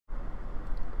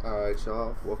Alright,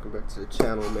 y'all. Welcome back to the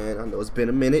channel, man. I know it's been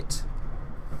a minute.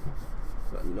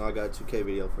 But, you know, I got a 2K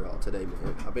video for y'all today,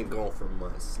 man. I've been gone for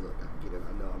months. Look, I get it.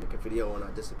 I know I make a video when I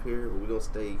disappear, but we're going to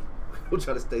stay. We'll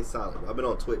try to stay solid. I've been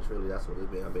on Twitch, really. That's what it's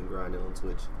been. I've been grinding on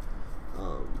Twitch.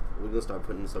 We're going to start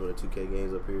putting some of the 2K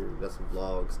games up here. We got some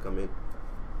vlogs coming.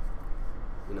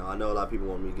 You know, I know a lot of people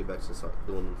want me to get back to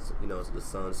doing, you know, the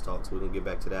Suns talk, so we're going to get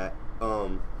back to that.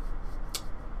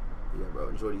 Yeah, bro,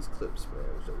 enjoy these clips, man.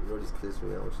 Enjoy these clips,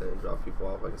 man. You know what I'm saying? Drop people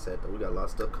off. Like I said, though, we got a lot of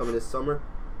stuff coming this summer.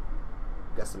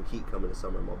 Got some heat coming this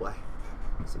summer, my boy.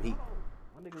 Some heat.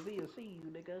 My nigga Z will see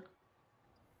you, nigga.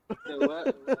 Yeah,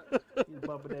 what? He was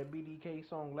bumping that BDK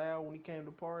song loud when he came to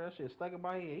the party. That shit stuck in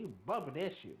my head. He was bumping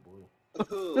that shit, boy.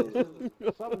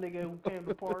 Some nigga who came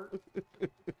to party.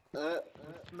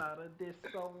 It's not a diss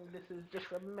song. This is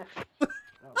just a message.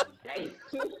 Oh, damn.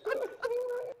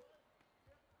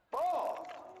 Oh!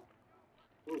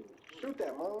 Ooh, shoot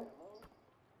that, man.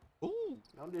 Ooh,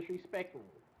 I'm disrespectful.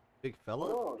 big fella.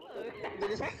 Hold on.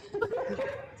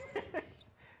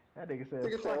 That nigga said,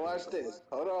 Nigga said, watch this.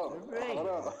 Hold on. Hold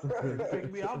on.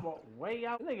 Pick me up way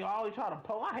out. Nigga always try to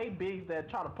post. I hate bigs that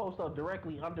try to post up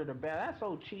directly under the bed. That's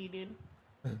so cheating.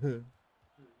 Hey,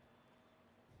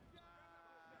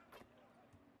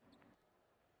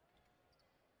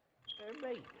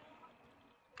 mate.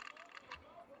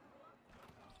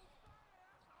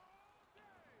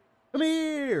 Come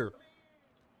here.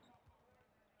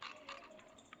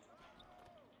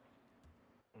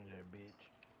 Yeah, bitch.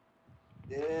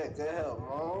 Yeah, good help,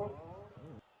 man.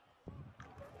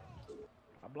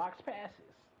 I blocks passes.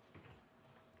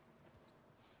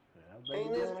 Yeah,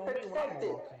 Ain't this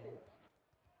protected?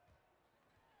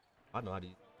 I know how to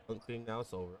use dunk thing now.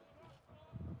 It's over.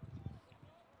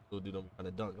 We'll do them kind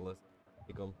of dunk unless I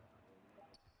kick them.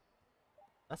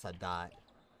 That's a dot.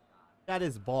 That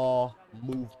is ball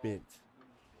movement.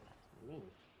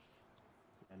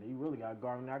 And you really got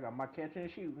guard me. I got my catch and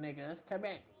shoot, nigga. Come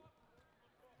back.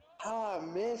 Ah, I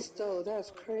missed though.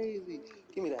 That's crazy.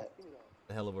 Give me that.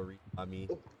 A hell of a read by me.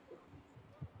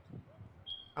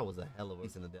 That was a hell of a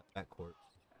piece in the backcourt.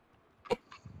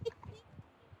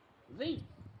 Z.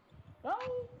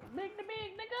 Oh, big to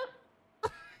big,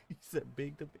 nigga. You said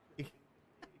big to big.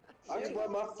 I just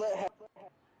let my foot have.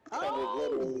 Oh,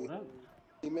 Literally.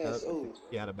 He missed. Ooh.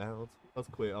 He out of bounds. Let's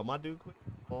quit. Oh, my dude quit.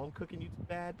 Oh, I'm cooking you too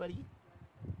bad, buddy.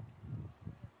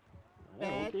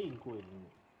 ain't no team quitting.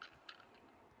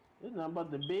 It's nothing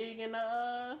but the big and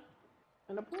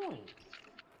the point.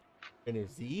 And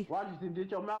it's Z. Why you did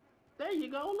your mouth? There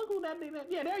you go. Look who that nigga.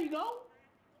 Yeah, there you go.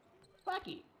 Fuck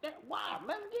it. Wow,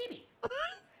 let's get it.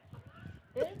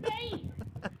 It's me.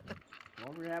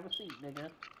 Over here, have a seat, nigga.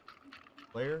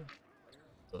 Player.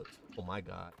 Look. Oh my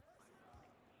God.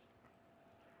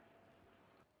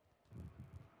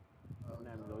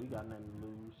 You got nothing to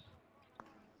lose.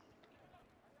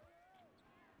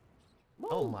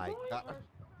 Oh my God.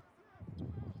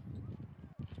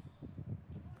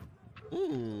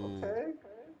 Okay.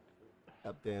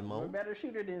 Up there, I'm a Mo. better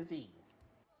shooter than Z.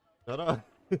 Shut up.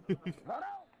 Hold on.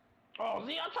 Oh,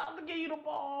 Z, I tried to give you the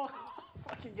ball.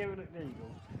 Fucking gave it a, there you go.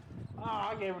 Oh,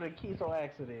 I gave it a key so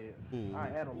accident. I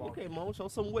had a loss. Okay, Mo, show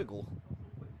some wiggle.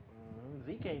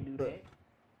 Z can't do that.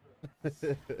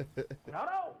 Hold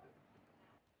on.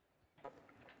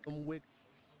 Some wiggle.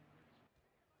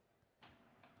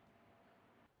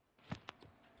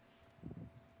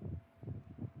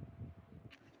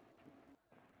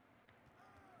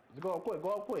 Just go up quick, go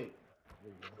up quick.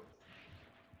 There you go.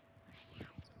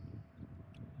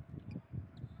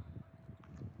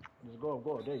 Just go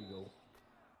up, there you go.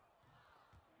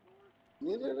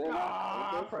 Neither than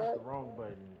I pressed the wrong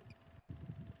button.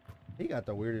 He got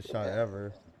the weirdest shot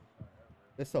ever.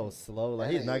 It's so slow. Like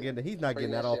he's not getting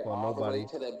that off on nobody.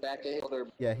 To the back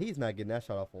of Yeah, he's not getting that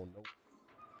shot off on nobody.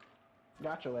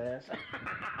 Got your ass.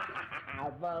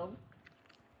 Bum.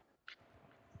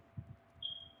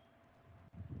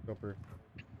 Jumper.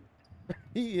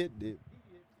 He hit it.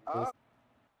 I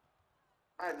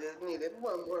just needed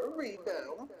one more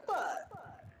rebound, but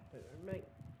Mate,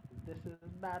 this is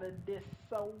not a diss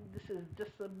song. This is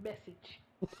just a message.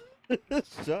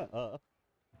 Shut up.